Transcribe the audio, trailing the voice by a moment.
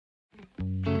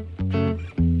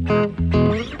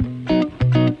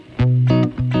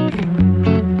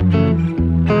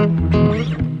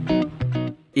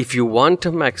if you want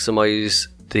to maximise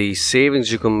the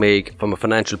savings you can make from a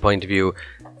financial point of view,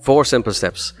 4 simple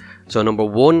steps. So number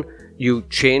 1, you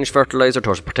change fertiliser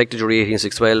towards a protected urea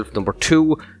 18612. Number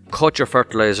 2, cut your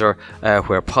fertiliser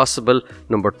where possible.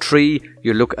 Number 3,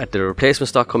 you look at the replacement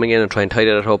stock coming in and try and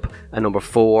tidy that up. And number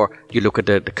 4, you look at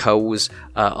the cows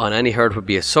on any herd, would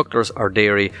be it sucklers or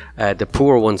dairy. The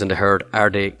poor ones in the herd, are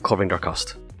they covering their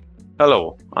cost?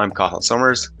 Hello, I'm Cathal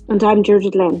Summers. And I'm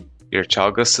Judith Lynn. Your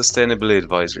Teagasc Sustainability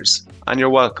Advisors. And you're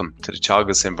welcome to the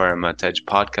Teagasc Environment Edge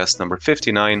podcast number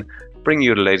 59, bringing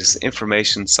you the latest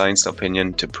information, science and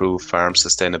opinion to prove farm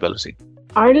sustainability.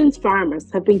 Ireland's farmers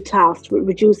have been tasked with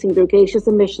reducing their gaseous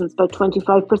emissions by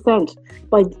 25%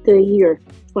 by the year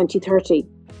 2030.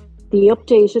 The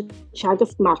updated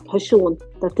Teagasc map has shown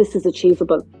that this is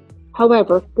achievable.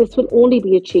 However, this will only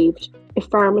be achieved if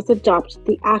farmers adopt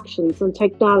the actions and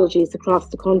technologies across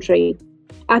the country.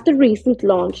 At the recent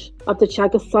launch of the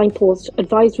Teagasc Signpost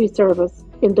Advisory Service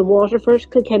in the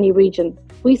Waterford-Kilkenny region,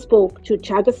 we spoke to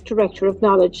Teagasc Director of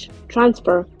Knowledge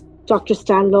Transfer, Dr.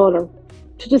 Stan Lawler,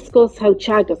 to discuss how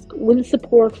Teagasc will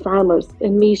support farmers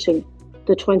in meeting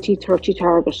the 2030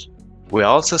 target. We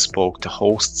also spoke to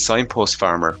host Signpost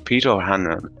farmer Peter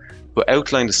O'Hanlon, who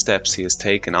outlined the steps he has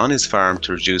taken on his farm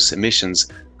to reduce emissions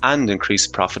and increase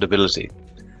profitability.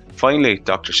 Finally,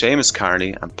 Dr. Seamus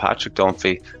Carney and Patrick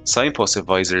Dunphy, Signpost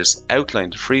advisors,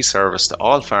 outlined a free service to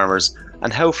all farmers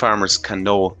and how farmers can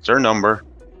know their number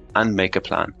and make a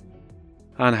plan.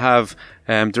 And have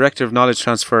Director of Knowledge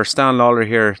Transfer, Stan Lawler,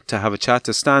 here to have a chat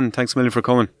to. Stan, thanks a million for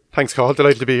coming. Thanks, Carl.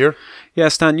 Delighted to be here. Yeah,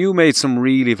 Stan, you made some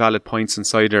really valid points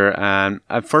inside there. And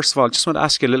first of all, just want to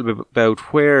ask you a little bit about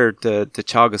where the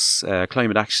Teagasc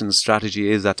climate action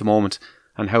strategy is at the moment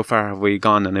and how far have we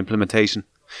gone in implementation?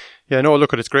 Yeah, no,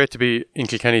 look, it's great to be in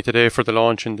Kilkenny today for the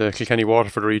launch in the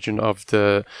Kilkenny-Waterford region of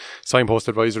the Signpost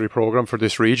Advisory Programme for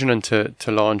this region, and to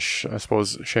launch, I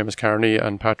suppose, Seamus Carney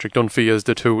and Patrick Dunphy as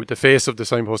the face of the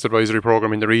Signpost Advisory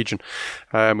Programme in the region.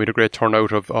 We had a great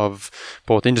turnout of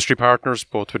both industry partners,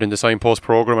 both within the Signpost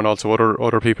Programme and also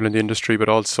other people in the industry, but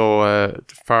also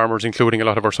farmers, including a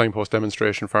lot of our Signpost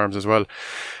demonstration farms as well.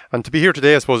 And to be here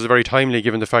today, I suppose, is very timely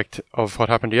given the fact of what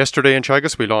happened yesterday in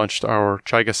Teagasc. We launched our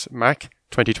Teagasc MAC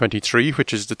 2023,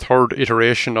 which is the third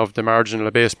iteration of the marginal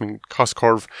abatement cost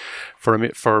curve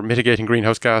for mitigating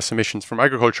greenhouse gas emissions from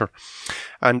agriculture.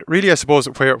 And really, I suppose,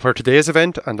 where today's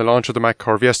event and the launch of the MAC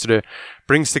curve yesterday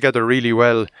brings together really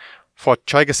well what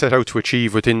Teagasc set out to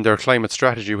achieve within their climate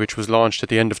strategy, which was launched at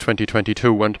the end of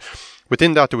 2022. And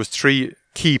within that, there was 3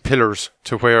 key pillars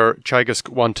to where Teagasc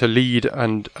want to lead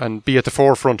and be at the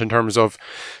forefront in terms of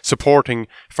supporting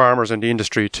farmers and the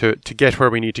industry to get where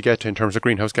we need to get to in terms of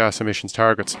greenhouse gas emissions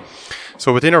targets.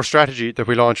 So within our strategy that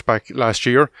we launched back last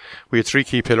year, we had 3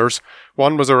 key pillars.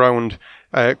 One was around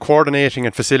coordinating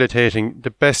and facilitating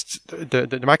the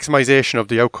maximisation of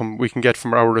the outcome we can get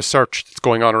from our research that's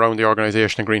going on around the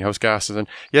organisation in greenhouse gases. And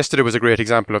yesterday was a great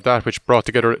example of that, which brought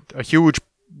together a huge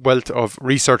wealth of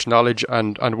research knowledge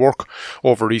and work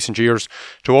over recent years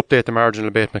to update the marginal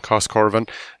abatement cost curve. And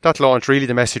that launch, really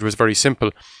the message was very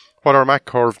simple. What our MAC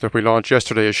curve that we launched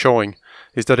yesterday is showing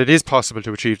is that it is possible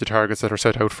to achieve the targets that are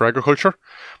set out for agriculture,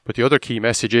 but the other key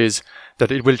message is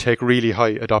that it will take really high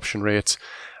adoption rates.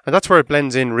 And that's where it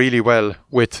blends in really well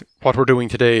with what we're doing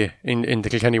today in the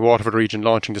Kilkenny-Waterford region,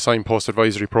 launching the Signpost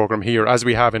Advisory Programme here, as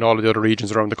we have in all of the other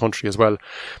regions around the country as well.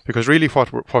 Because really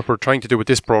what we're trying to do with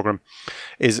this programme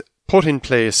is put in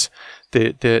place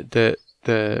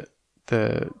the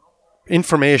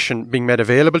information being made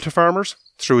available to farmers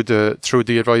through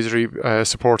the advisory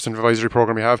supports and advisory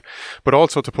programme we have, but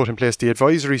also to put in place the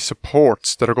advisory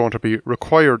supports that are going to be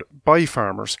required by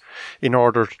farmers in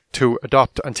order to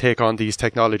adopt and take on these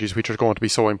technologies, which are going to be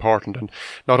so important. And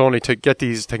not only to get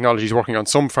these technologies working on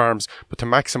some farms, but to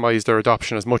maximise their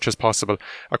adoption as much as possible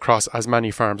across as many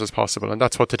farms as possible. And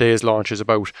that's what today's launch is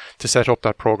about, to set up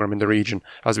that programme in the region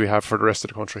as we have for the rest of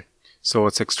the country. So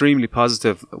it's extremely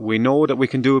positive. We know that we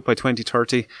can do it by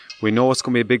 2030. We know it's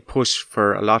going to be a big push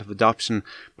for a lot of adoption,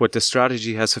 but the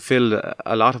strategy has fulfilled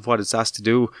a lot of what it's asked to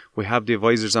do. We have the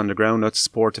advisors on the ground now to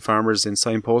support the farmers in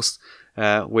Signpost.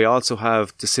 We also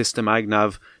have the system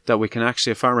AgNav that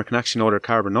a farmer can actually know their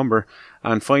carbon number.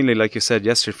 And finally, like you said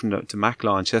yesterday from the MAC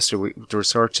launch yesterday, the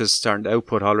research is starting to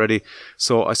output already.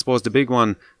 So I suppose the big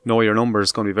one, know your number,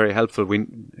 is going to be very helpful.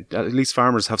 At least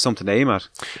farmers have something to aim at.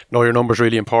 Know your number is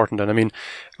really important. And I mean,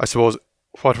 I suppose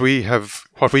what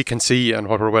we can see and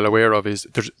what we're well aware of is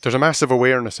there's a massive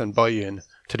awareness and buy-in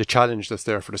to the challenge that's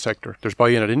there for the sector. There's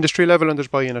buy-in at industry level and there's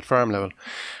buy-in at farm level.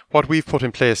 What we've put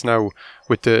in place now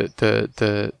with the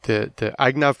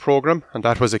AgNav program, and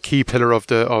that was a key pillar of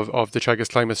the Teagasc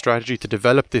climate strategy, to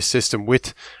develop this system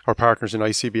with our partners in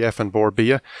ICBF and Board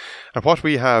BIA. And what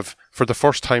we have for the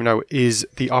first time now is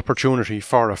the opportunity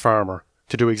for a farmer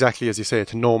to do exactly as you say,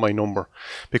 to know my number.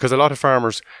 Because a lot of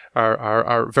farmers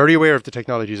are very aware of the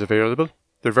technologies available.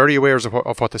 They're very aware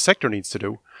of what the sector needs to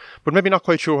do, but maybe not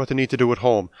quite sure what they need to do at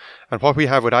home. And what we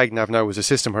have with AgNav now is a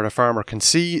system where a farmer can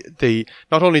see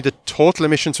not only the total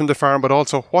emissions from the farm, but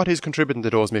also what is contributing to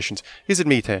those emissions. Is it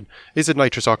methane? Is it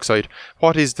nitrous oxide?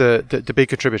 What is the big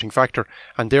contributing factor?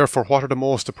 And therefore, what are the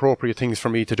most appropriate things for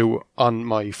me to do on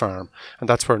my farm? And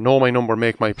that's where Know My Number,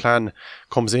 Make My Plan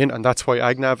comes in. And that's why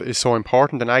AgNav is so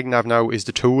important. And AgNav now is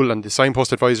the tool, and the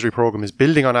Signpost Advisory Programme is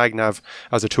building on AgNav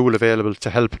as a tool available to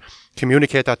help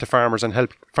communicate that to farmers and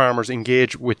help farmers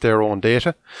engage with their own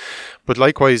data. But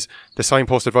likewise, the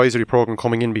Signpost Advisory Programme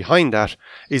coming in behind that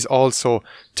is also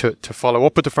to follow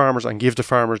up with the farmers and give the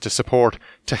farmers the support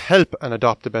to help and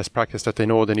adopt the best practice that they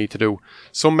know they need to do.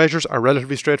 Some measures are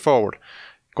relatively straightforward.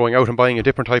 Going out and buying a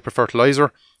different type of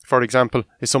fertiliser, for example,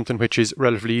 is something which is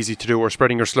relatively easy to do, or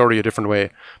spreading your slurry a different way.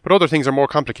 But other things are more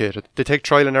complicated. They take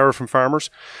trial and error from farmers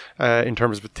in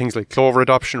terms of things like clover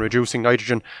adoption, reducing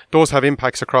nitrogen. Those have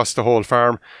impacts across the whole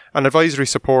farm. And advisory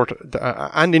support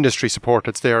and industry support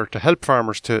that's there to help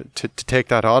farmers to take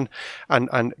that on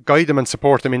and guide them and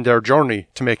support them in their journey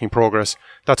to making progress.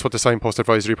 That's what the Signpost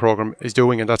Advisory Programme is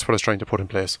doing, and that's what it's trying to put in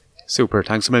place. Super.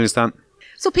 Thanks a million, Stan.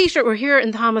 So, Peter, we're here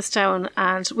in Thomastown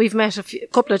and we've met a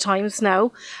couple of times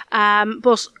now.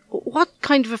 But what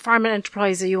kind of a farming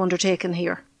enterprise are you undertaking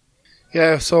here?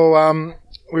 Yeah, so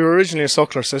we were originally a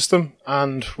suckler system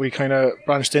and we kind of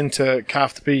branched into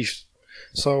calf to beef.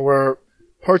 So we're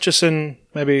purchasing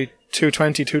maybe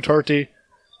 220, 230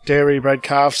 dairy bred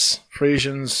calves,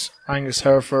 Friesians, Angus,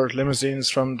 Hereford, Limousines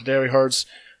from the dairy herds,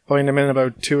 buying them in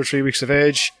about 2 or 3 weeks of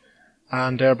age,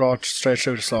 and they're brought straight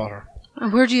through to slaughter.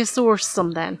 And where do you source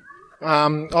them then?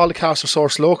 All the calves are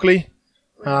sourced locally.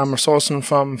 We're sourcing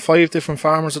from 5 different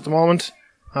farmers at the moment.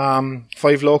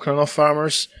 5 local enough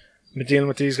farmers. Been dealing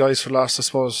with these guys for the last, I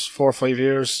suppose, 4 or 5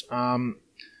 years.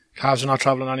 Calves are not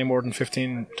travelling any more than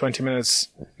 15, 20 minutes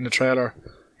in the trailer.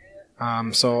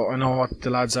 So I know what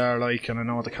the lads are like and I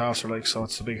know what the calves are like, so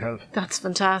it's a big help. That's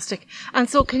fantastic. And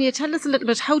so can you tell us a little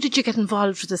bit, how did you get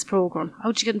involved with this programme?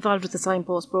 How did you get involved with the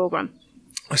Signpost programme?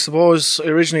 I suppose I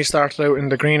originally started out in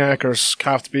the Green Acres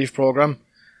calf to beef programme,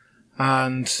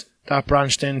 and that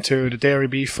branched into the Dairy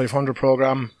Beef 500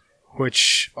 programme,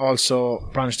 which also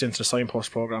branched into the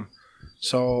Signpost programme.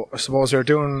 So I suppose they're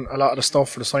doing a lot of the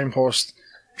stuff for the Signpost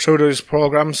through those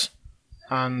programmes,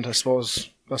 and I suppose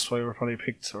that's why we're probably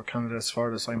picked our candidates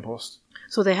for the Signpost.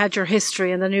 So they had your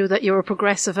history and they knew that you were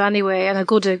progressive anyway and a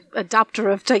good adapter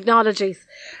of technologies.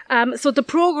 So the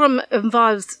programme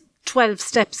involves 12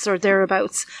 steps or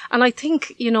thereabouts. And I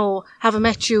think, having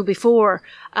met you before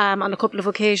on a couple of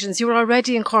occasions, you were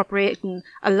already incorporating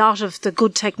a lot of the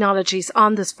good technologies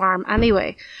on this farm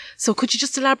anyway. So could you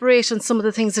just elaborate on some of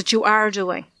the things that you are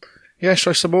doing? Yes,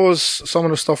 I suppose some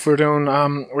of the stuff we're doing,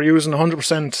 we're using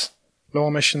 100% low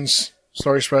emissions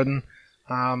slurry spreading.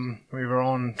 We have our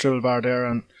own dribble bar there,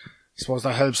 and I suppose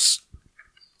that helps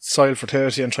soil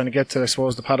fertility and trying to get to, I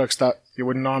suppose, the paddocks that you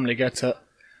wouldn't normally get to.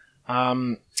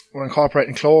 We're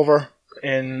incorporating clover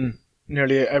in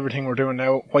nearly everything we're doing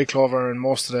now, white clover in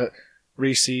most of the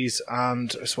reseeds,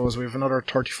 and I suppose we have another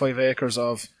 35 acres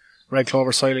of red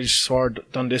clover silage sward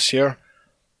done this year.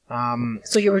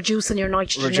 So you're reducing your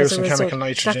nitrogen reducing as a chemical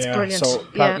nitrogen, That's yeah. brilliant. So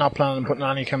not planning on putting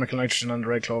any chemical nitrogen on the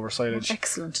red clover silage.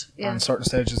 Excellent, yeah. And certain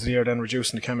stages of the year then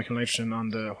reducing the chemical nitrogen on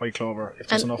the white clover, if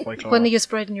there's enough white clover. When are you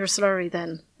spreading your slurry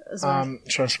then as well?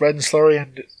 So I'm spreading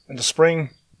slurry in the spring,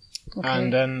 Okay.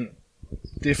 and then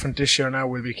different this year now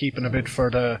we'll be keeping a bit for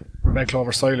the red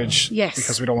clover silage. Yes.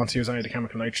 Because we don't want to use any of the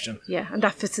chemical nitrogen. Yeah, and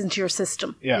that fits into your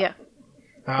system. Yeah.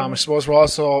 I suppose we're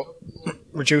also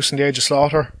reducing the age of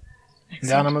slaughter in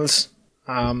the animals.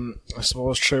 I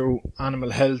suppose through animal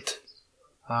health,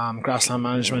 grassland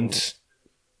management,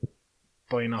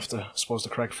 buying off the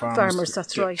correct farmers.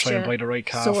 That's right. Try and buy the right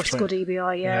calf. Source good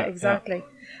EBI, exactly.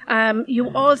 You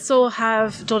also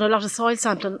have done a lot of soil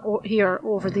sampling here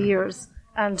over the years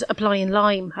and applying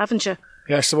lime, haven't you?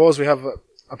 Yeah, I suppose we have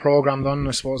a programme done,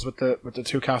 I suppose, with the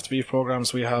 2 calf to beef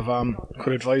programmes. We have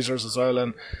good advisors as well,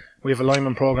 and we have a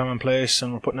liming programme in place,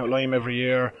 and we're putting out lime every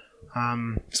year.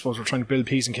 I suppose we're trying to build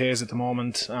P's and K's at the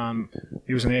moment,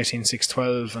 using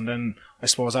 18612, and then I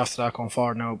suppose after that going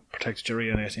forward now, protected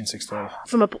urea and 18612.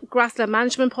 From a grassland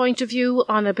management point of view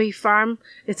on a beef farm,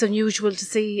 it's unusual to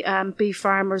see beef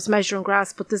farmers measuring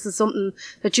grass, but this is something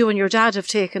that you and your dad have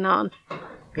taken on.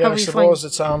 Yeah, I suppose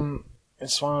it's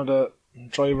one of the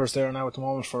drivers there now at the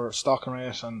moment for stocking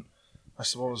rate, and I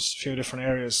suppose a few different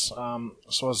areas. I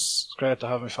suppose it's great to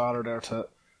have my father there to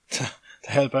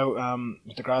help out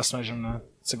with the grass measuring.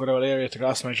 It's a good old area to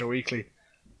grass measure weekly.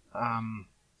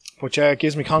 But yeah, it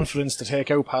gives me confidence to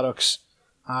take out paddocks.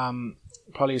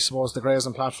 Probably, I suppose, the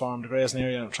grazing platform, the grazing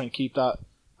area, and trying to keep that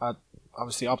at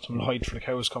obviously optimal height for the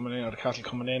cows coming in or the cattle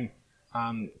coming in.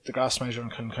 The grass measuring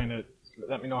can kind of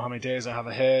let me know how many days I have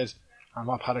ahead and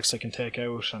what paddocks I can take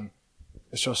out, and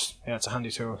it's just, it's a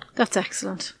handy tool. That's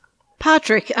excellent.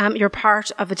 Patrick, you're part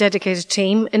of a dedicated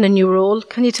team in a new role.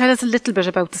 Can you tell us a little bit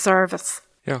about the service?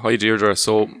 Yeah, hi Deirdre.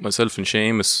 So myself and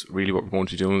Seamus, really what we're going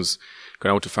to be doing is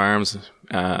going out to farms,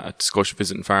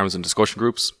 visiting farms and discussion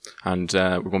groups, and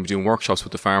we're going to be doing workshops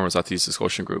with the farmers at these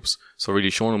discussion groups. So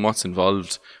really showing them what's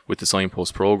involved with the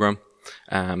Signpost programme,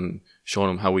 showing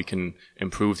them how we can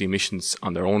improve the emissions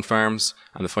on their own farms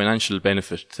and the financial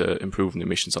benefit to improving the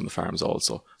emissions on the farms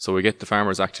also. So we get the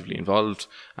farmers actively involved,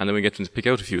 and then we get them to pick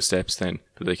out a few steps then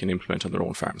that they can implement on their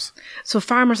own farms. So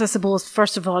farmers, I suppose,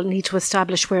 first of all, need to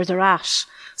establish where they're at.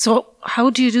 So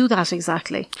how do you do that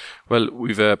exactly? Well,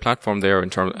 we've a platform there in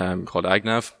called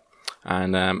AgNav.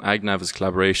 And AgNav is a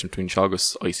collaboration between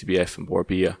Teagasc, ICBF and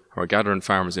Borbia. We're gathering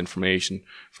farmers' information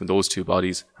from those two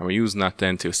bodies, and we're using that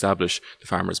then to establish the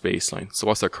farmer's baseline. So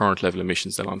what's their current level of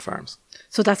emissions then on farms?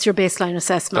 So that's your baseline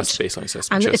assessment? That's the baseline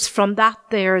assessment, And yes. It's from that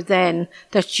there then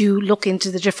that you look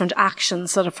into the different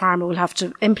actions that a farmer will have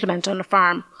to implement on a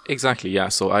farm? Exactly, yeah.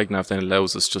 So AgNav then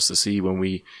allows us just to see when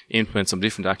we implement some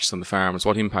different actions on the farmers,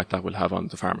 what impact that will have on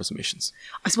the farmers' emissions.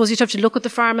 I suppose you'd have to look at the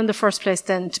farm in the first place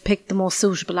then to pick the most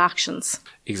suitable actions.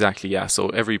 Exactly, yeah. So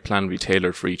every plan will be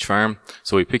tailored for each farm.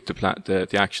 So we pick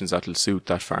the actions that will suit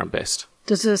that farm best.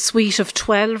 There's a suite of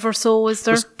 12 or so, is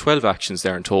there? There's 12 actions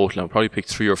there in total, and we'll probably pick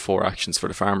 3 or 4 actions for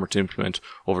the farmer to implement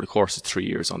over the course of 3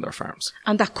 years on their farms.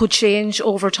 And that could change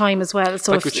over time as well.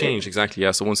 So that could change, exactly,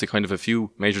 yeah. So once they kind of a few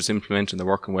measures implement and they're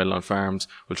working well on farms,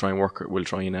 we'll try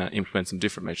and implement some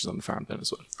different measures on the farm then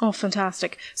as well. Oh,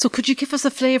 fantastic. So could you give us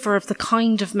a flavour of the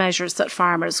kind of measures that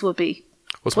farmers will be?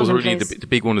 I suppose really the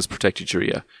big one is protected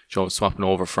urea. So swapping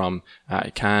over from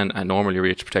can and normal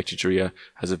urea to protected urea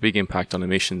has a big impact on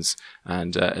emissions,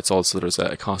 and it's also there's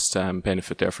a cost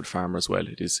benefit there for the farmer as well.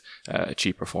 It is a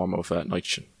cheaper form of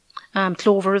nitrogen.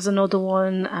 Clover is another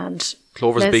one, and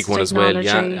Clover's a big one as well,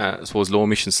 technology. yeah. I suppose low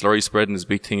emission slurry spreading is a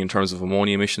big thing in terms of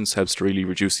ammonia emissions, helps to really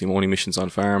reduce the ammonia emissions on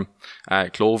farm.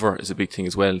 Clover is a big thing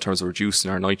as well in terms of reducing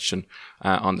our nitrogen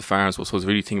on the farms. But I suppose the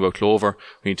really thing about clover,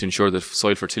 we need to ensure that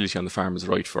soil fertility on the farm is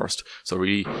right first. So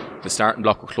really, the starting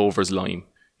block with clover is lime.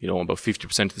 You know, about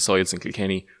 50% of the soils in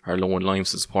Kilkenny are low in lime,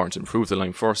 so it's important to improve the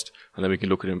lime first, and then we can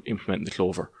look at implementing the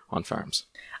clover on farms.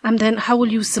 And then how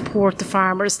will you support the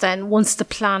farmers then once the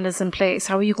plan is in place?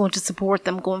 How are you going to support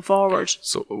them going forward?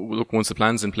 So look, once the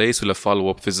plan's in place, we'll have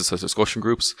follow-up visits at discussion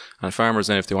groups, and farmers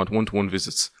then, if they want one-to-one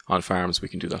visits on farms, we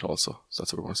can do that also. So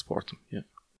that's how we're going to support them, yeah.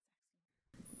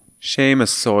 Seamus,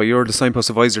 so you're the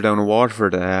signpost advisor down in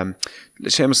Waterford.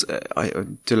 Seamus,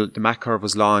 the MAC curve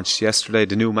was launched yesterday,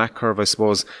 the new MAC curve, I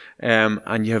suppose,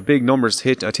 and you have big numbers to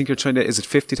hit. I think you're trying to, is it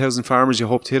 50,000 farmers you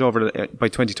hope to hit by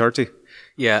 2030?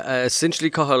 Yeah, essentially,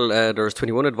 Cathal, there's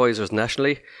 21 advisors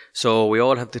nationally, so we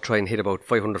all have to try and hit about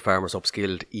 500 farmers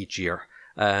upskilled each year.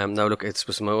 Now look, it's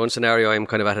with my own scenario, I'm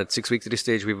kind of at 6 weeks at this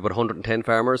stage. We have about 110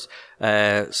 farmers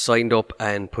signed up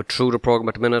and put through the programme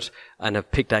at the minute and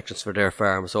have picked actions for their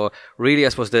farm. So really, I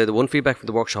suppose the one feedback from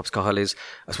the workshops, Cathal, is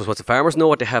I suppose once the farmers know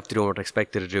what they have to do and what they're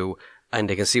expected to do, and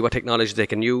they can see what technology they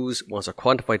can use once they're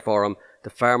quantified for them, the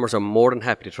farmers are more than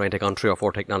happy to try and take on 3 or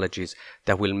 4 technologies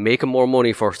that will make them more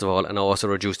money, first of all, and also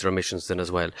reduce their emissions then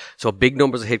as well. So big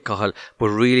numbers ahead, Cathal, but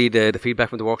really the feedback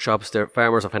from the workshops, their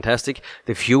farmers are fantastic.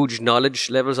 They have huge knowledge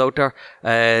levels out there.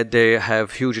 They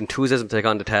have huge enthusiasm to take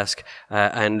on the task.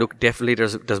 And look, definitely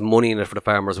there's money in it for the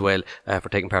farmer as well for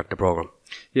taking part in the programme.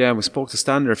 Yeah, we spoke to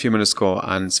Stan there a few minutes ago,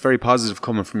 and it's very positive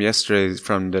coming from yesterday,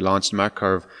 from the launch of the MAC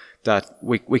curve, that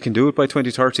we can do it by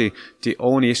 2030. The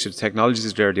only issue, the technology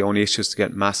is there, the only issue is to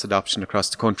get mass adoption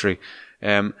across the country.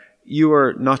 You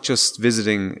are not just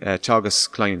visiting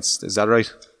Teagasc clients, is that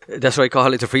right? That's right,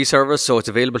 Cathal. It's a free service, so it's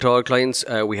available to all clients.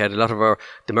 We had a lot of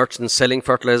the merchants selling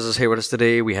fertilizers here with us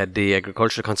today. We had the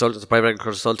agricultural consultants, the private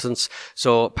agricultural consultants.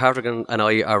 So Patrick and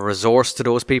I are a resource to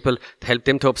those people to help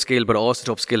them to upskill, but also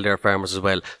to upskill their farmers as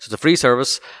well. So it's a free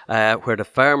service where the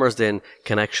farmers then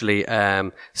can actually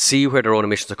see where their own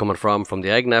emissions are coming from the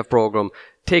AgNav program,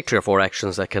 take 3 or 4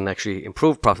 actions that can actually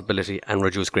improve profitability and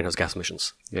reduce greenhouse gas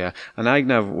emissions. Yeah, and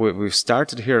AgNav, we've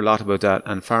started to hear a lot about that,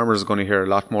 and farmers are going to hear a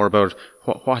lot more about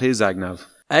what is AgNav.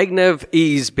 AgNav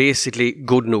is basically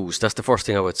good news. That's the first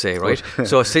thing I would say, right?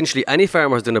 So essentially, any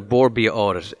farmer has done a Bord Bia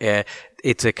audit.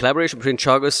 It's a collaboration between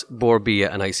Teagasc, Bord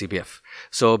Bia and ICBF.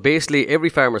 So basically, every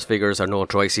farmer's figures are known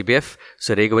through ICBF.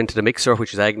 So they go into the mixer,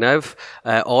 which is AgNav.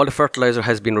 All the fertilizer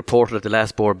has been reported at the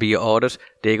last Bord Bia audit.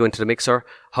 They go into the mixer.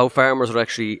 How farmers are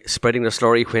actually spreading their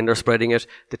slurry, when they're spreading it,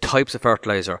 the types of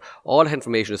fertilizer. All that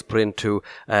information is put into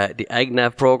the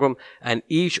AgNav program. And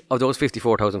each of those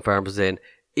 54,000 farmers then,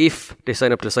 if they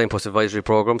sign up to the Signpost Advisory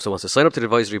Programme, so once they sign up to the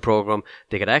advisory programme,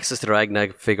 they get access to their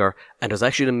AgNav figure, and there's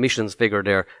actually an emissions figure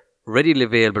there readily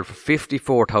available for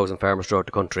 54,000 farmers throughout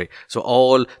the country. So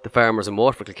all the farmers in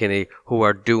Waterford, Kilkenny who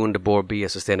are doing the Bord Bia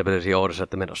sustainability audit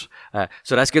at the minute.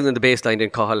 So that's giving them the baseline then,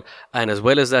 Cathal. And as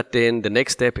well as that then, the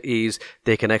next step is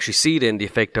they can actually see then the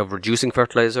effect of reducing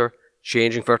fertiliser,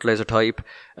 changing fertiliser type,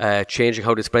 changing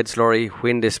how they spread slurry,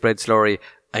 when they spread slurry,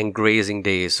 and grazing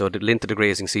days, so the length of the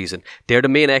grazing season. They're the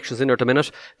main actions in there at the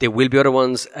minute. There will be other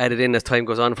ones added in as time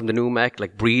goes on from the new MAC,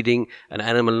 like breeding and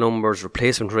animal numbers,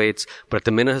 replacement rates, but at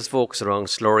the minute it's focused around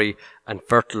slurry and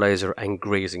fertiliser and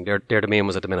grazing. They're the main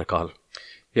ones at the minute, Cathal.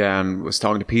 Yeah, and was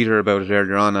talking to Peter about it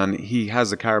earlier on, and he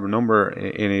has a carbon number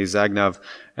in his AgNav.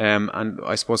 And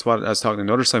I suppose I was talking to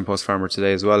another Signpost farmer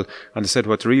today as well, and they said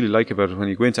what they really like about it when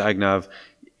you go into AgNav,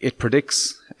 it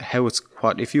predicts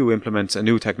if you implement a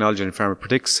new technology in a farm, it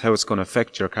predicts how it's going to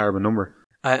affect your carbon number.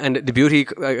 And the beauty,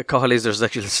 Cathal, is there's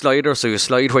actually a slider, so you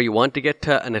slide where you want to get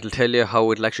to, and it'll tell you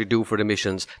how it'll actually do for the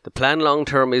emissions. The plan long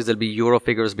term is there'll be euro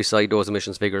figures beside those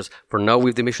emissions figures. For now,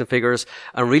 we've the emission figures.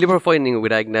 And really what we're finding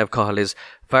with AgNav, Cathal, is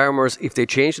farmers, if they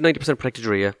change to 90% protected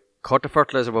urea, cut the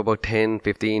fertiliser by about 10,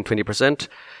 15, 20%,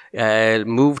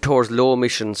 move towards low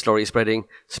emission slurry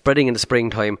spreading in the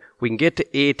springtime, we can get to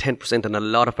 8-10% on a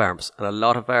lot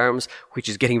of farms, which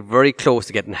is getting very close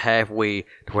to getting halfway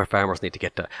to where farmers need to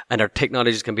get to. And our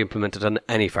technologies can be implemented on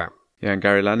any farm. Yeah, and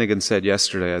Gary Lanigan said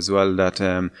yesterday as well that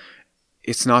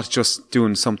it's not just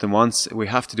doing something once, we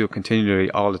have to do it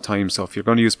continually all the time. So if you're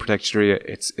going to use protected urea,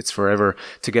 it's forever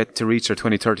to reach our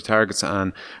 2030 targets.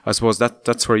 And I suppose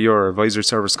that's where your advisory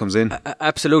service comes in.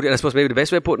 Absolutely. And I suppose maybe the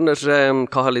best way of putting it,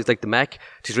 Cathal, is like the MAC.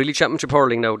 It's really championship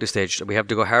hurling now at this stage. We have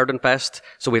to go hard and fast.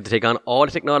 So we have to take on all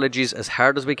the technologies as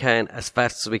hard as we can, as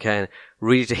fast as we can,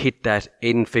 really to hit that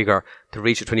in figure to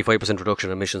reach a 25% reduction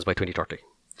in emissions by 2030.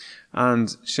 And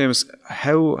Seamus,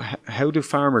 how do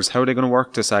farmers, how are they going to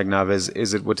work this AgNav?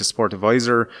 Is it with the support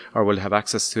advisor, or will they have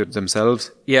access to it themselves?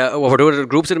 Yeah, what we're doing at the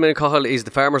groups in the minute, Cathal, is the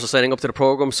farmers are signing up to the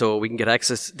programme, so we can get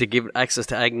access to give access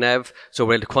to AgNav. So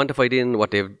we're able to quantify in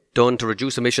what they've done to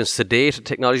reduce emissions to date, the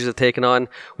technologies they've taken on.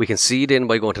 We can see it in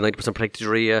by going to 90% protected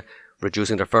urea,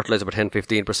 reducing their fertiliser by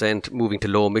 10-15%, moving to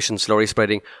low emission slurry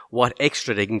spreading, what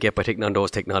extra they can get by taking on those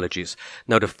technologies.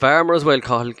 Now the farmer as well,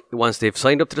 Cathal, once they've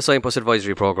signed up to the Signpost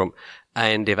Advisory Programme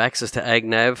and they've access to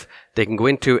AgNav, they can go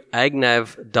into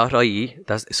agnav.ie,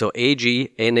 so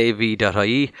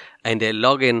agnav.ie, and they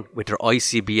log in with their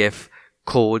ICBF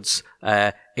codes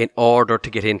in order to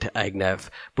get into AgNav.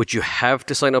 But you have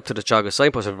to sign up to the Teagasc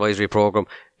Signpost Advisory Programme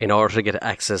in order to get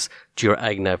access to your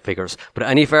AgNav figures. But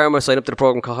any farmer sign up to the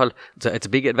programme, Cathal, it's a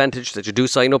big advantage that you do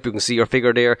sign up. You can see your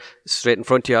figure there straight in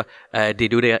front of you. They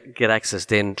do get access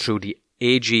then through the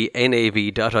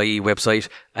agnav.ie website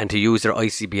and to use their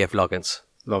ICBF logins.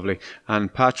 Lovely.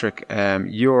 And Patrick,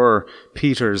 you're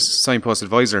Peter's Signpost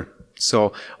advisor.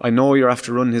 So I know you're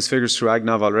after running his figures through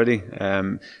AgNav already.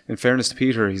 In fairness to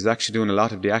Peter, he's actually doing a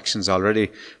lot of the actions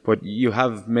already. But you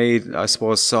have made, I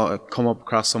suppose, come up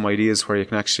across some ideas where you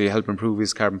can actually help improve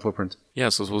his carbon footprint. Yeah,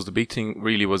 so I suppose the big thing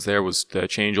really was the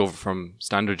change over from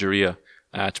standard urea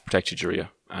to protected urea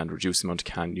and reduce the amount of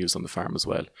can used on the farm as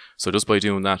well. So just by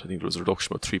doing that, I think there was a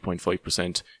reduction of about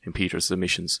 3.5% in Peter's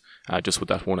emissions just with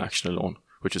that one action alone,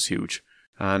 which is huge.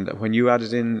 And when you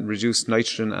added in reduced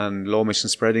nitrogen and low emission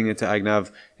spreading into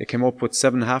AgNav, it came up with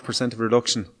 7.5% of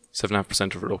reduction.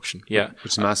 7.5% of reduction, yeah.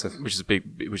 Which is massive. Which is big,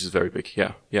 which is very big,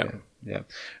 yeah.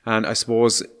 And I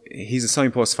suppose he's a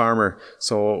Signpost farmer,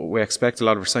 so we expect a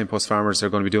lot of our Signpost farmers are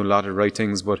going to be doing a lot of the right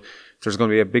things, but there's going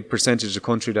to be a big percentage of the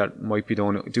country that might be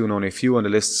doing only a few on the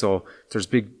list. So there's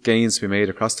big gains to be made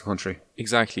across the country.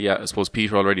 Exactly, yeah. I suppose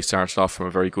Peter already started off from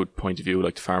a very good point of view.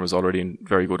 Like, the farm is already in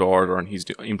very good order, and he's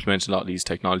implemented a lot of these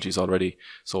technologies already.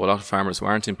 So a lot of farmers who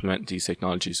aren't implementing these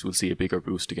technologies will see a bigger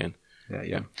boost again.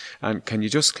 Yeah. And can you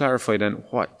just clarify then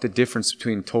what the difference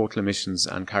between total emissions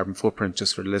and carbon footprint,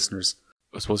 just for the listeners?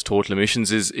 I suppose total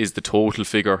emissions is the total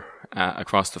figure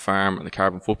across the farm, and the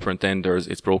carbon footprint then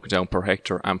it's broken down per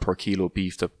hectare and per kilo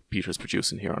beef that Peter's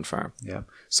producing here on farm. Yeah.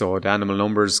 So the animal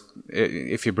numbers,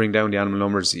 if you bring down the animal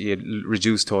numbers, you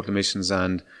reduce total emissions,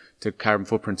 and the carbon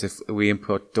footprint, if we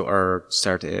input or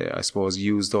start, I suppose,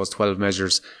 use those 12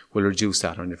 measures, will reduce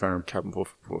that on your farm. Carbon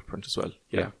footprint as well.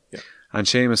 Yeah. And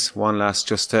Seamus, one last,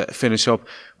 just to finish up,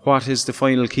 what is the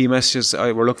final key messages?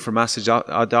 We're looking for massive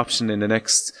adoption in the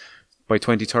next, by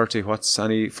 2030. What's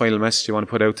any final message you want to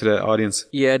put out to the audience?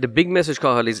 Yeah, the big message,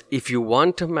 Cathal, is if you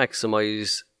want to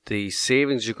maximise the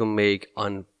savings you can make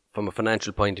from a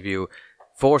financial point of view,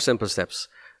 4 simple steps.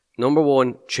 Number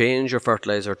 1, change your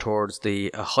fertiliser towards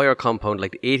a higher compound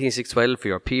like the 18612 for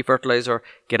your pea fertiliser.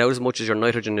 Get out as much as your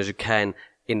nitrogen as you can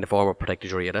in the form of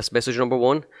protected urea. That's message number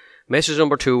 1. Message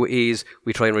number 2 is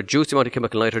we try and reduce the amount of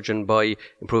chemical nitrogen by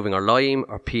improving our lime,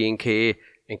 our P&K,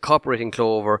 incorporating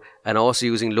clover, and also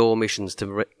using low emissions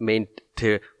to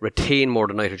retain more of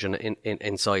the nitrogen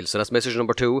in soil. So that's message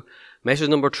number 2. Message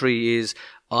number 3 is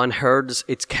on herds,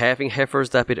 it's calving heifers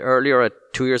that bit earlier at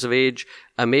 2 years of age,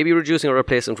 and maybe reducing our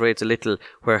replacement rates a little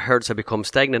where herds have become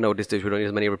stagnant now these days. We don't need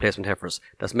as many replacement heifers.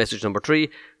 That's message number 3.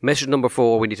 Message number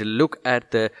 4, we need to look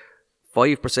at the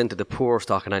 5% of the poor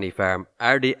stock on any farm.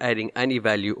 Are they adding any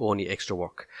value, only extra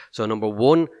work? So number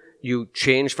 1, you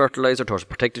change fertiliser towards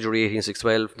protected urea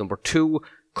 18612. Number 2,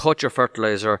 cut your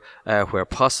fertiliser where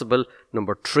possible.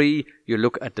 Number 3, you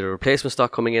look at the replacement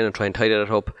stock coming in and try and tidy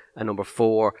that up. And number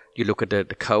 4, you look at the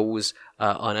cows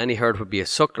on any herd, would be a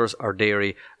sucklers or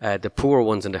dairy. The poor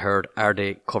ones in the herd, are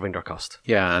they covering their cost?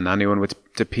 Yeah, and anyone with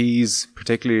the peas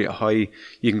particularly high,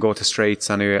 you can go to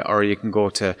straights anyway, or you can go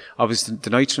to, obviously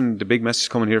the nitrogen. The big message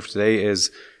coming here for today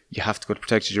is you have to go to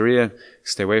protected urea,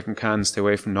 stay away from cans, stay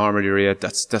away from normal urea.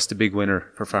 That's the big winner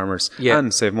for farmers,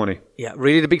 and save money. Yeah,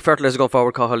 really the big fertiliser going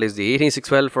forward, Cathal, is the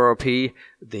 18612 for our P,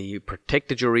 the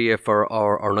protected urea for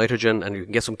our nitrogen, and you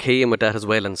can get some K in with that as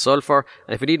well, and sulphur.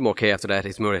 And if you need more K after that,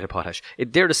 it's muriate of potash.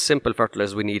 They're the simple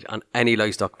fertilisers we need on any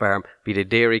livestock farm, be they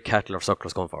dairy, cattle or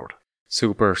sucklers going forward.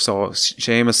 Super. So,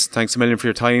 Seamus, thanks a million for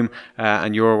your time.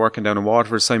 And you're working down in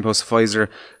Waterford, Signpost advisor.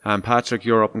 And Patrick,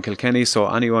 you're up in Kilkenny. So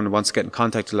anyone who wants to get in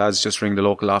contact with lads, just ring the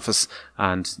local office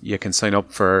and you can sign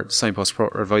up for the Signpost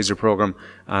advisor programme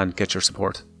and get your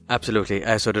support. Absolutely.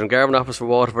 So the Dungarvan office for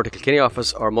Waterford, the Kilkenny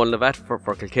office, or Mullinavat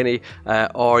for Kilkenny,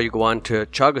 or you go on to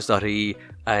teagasc.ie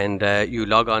and you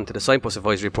log on to the Signpost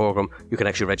advisory programme. You can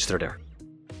actually register there.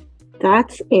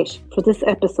 That's it for this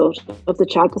episode of the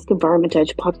Teagasc Environment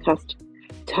Edge podcast.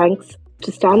 Thanks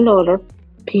to Stan Lawler,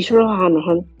 Peter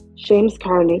O'Hanrahan, Seamus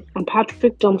Kearney and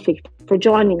Patrick Dunphy for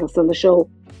joining us on the show.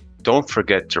 Don't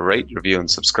forget to rate, review and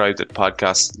subscribe to the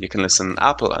podcast. You can listen on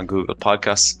Apple and Google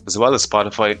Podcasts as well as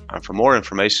Spotify. And for more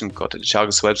information, go to the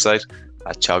Teagasc website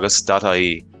at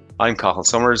teagasc.ie. I'm Cathal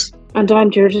Summers. And I'm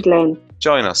Deirdre Lane.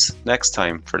 Join us next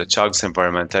time for the Teagasc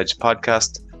Environment Edge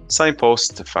podcast,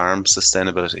 Signpost to Farm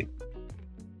Sustainability.